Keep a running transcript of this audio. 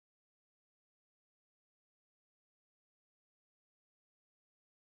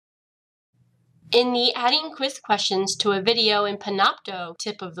In the Adding Quiz Questions to a Video in Panopto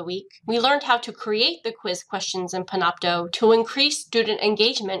tip of the week, we learned how to create the quiz questions in Panopto to increase student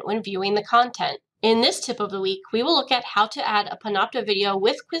engagement when viewing the content. In this tip of the week, we will look at how to add a Panopto video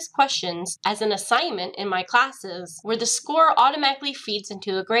with quiz questions as an assignment in my classes, where the score automatically feeds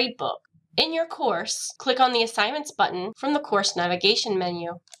into the gradebook. In your course, click on the Assignments button from the course navigation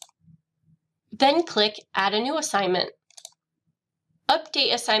menu. Then click Add a New Assignment.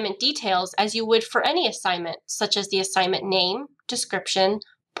 Update assignment details as you would for any assignment, such as the assignment name, description,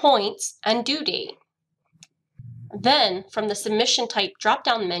 points, and due date. Then, from the Submission Type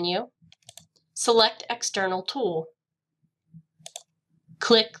drop-down menu, select External Tool.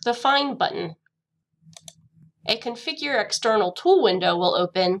 Click the Find button. A Configure External Tool window will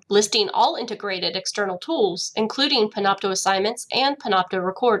open, listing all integrated external tools, including Panopto Assignments and Panopto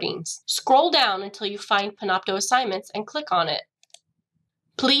Recordings. Scroll down until you find Panopto Assignments and click on it.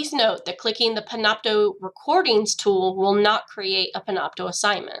 Please note that clicking the Panopto Recordings tool will not create a Panopto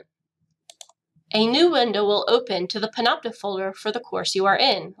assignment. A new window will open to the Panopto folder for the course you are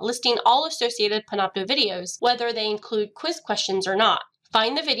in, listing all associated Panopto videos, whether they include quiz questions or not.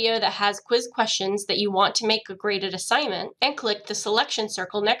 Find the video that has quiz questions that you want to make a graded assignment and click the selection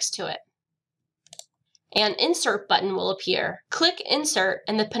circle next to it. An Insert button will appear. Click Insert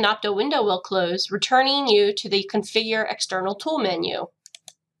and the Panopto window will close, returning you to the Configure External Tool menu.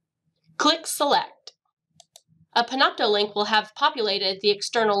 Click Select. A Panopto link will have populated the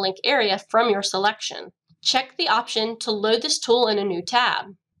external link area from your selection. Check the option to load this tool in a new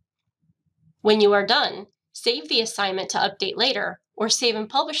tab. When you are done, save the assignment to update later, or save and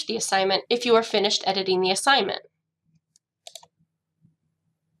publish the assignment if you are finished editing the assignment.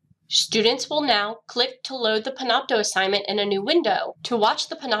 Students will now click to load the Panopto assignment in a new window to watch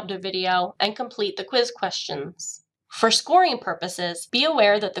the Panopto video and complete the quiz questions. For scoring purposes, be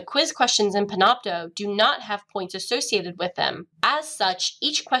aware that the quiz questions in Panopto do not have points associated with them. As such,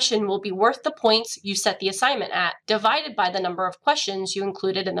 each question will be worth the points you set the assignment at, divided by the number of questions you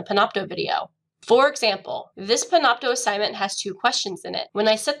included in the Panopto video. For example, this Panopto assignment has 2 questions in it. When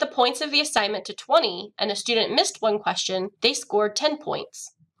I set the points of the assignment to 20 and a student missed 1 question, they scored 10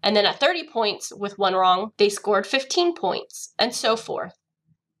 points. And then at 30 points with 1 wrong, they scored 15 points, and so forth.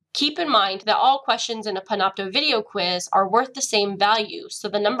 Keep in mind that all questions in a Panopto video quiz are worth the same value, so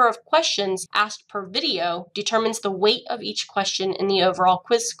the number of questions asked per video determines the weight of each question in the overall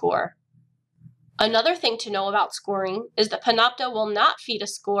quiz score. Another thing to know about scoring is that Panopto will not feed a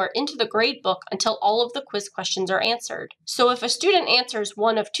score into the gradebook until all of the quiz questions are answered. So if a student answers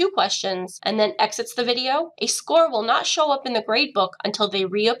 1 of 2 questions and then exits the video, a score will not show up in the gradebook until they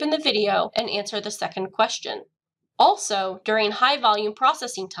reopen the video and answer the second question. Also, during high-volume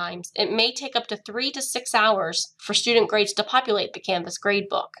processing times, it may take up to 3 to 6 hours for student grades to populate the Canvas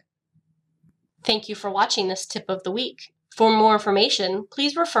gradebook. Thank you for watching this tip of the week. For more information,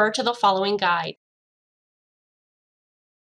 please refer to the following guide.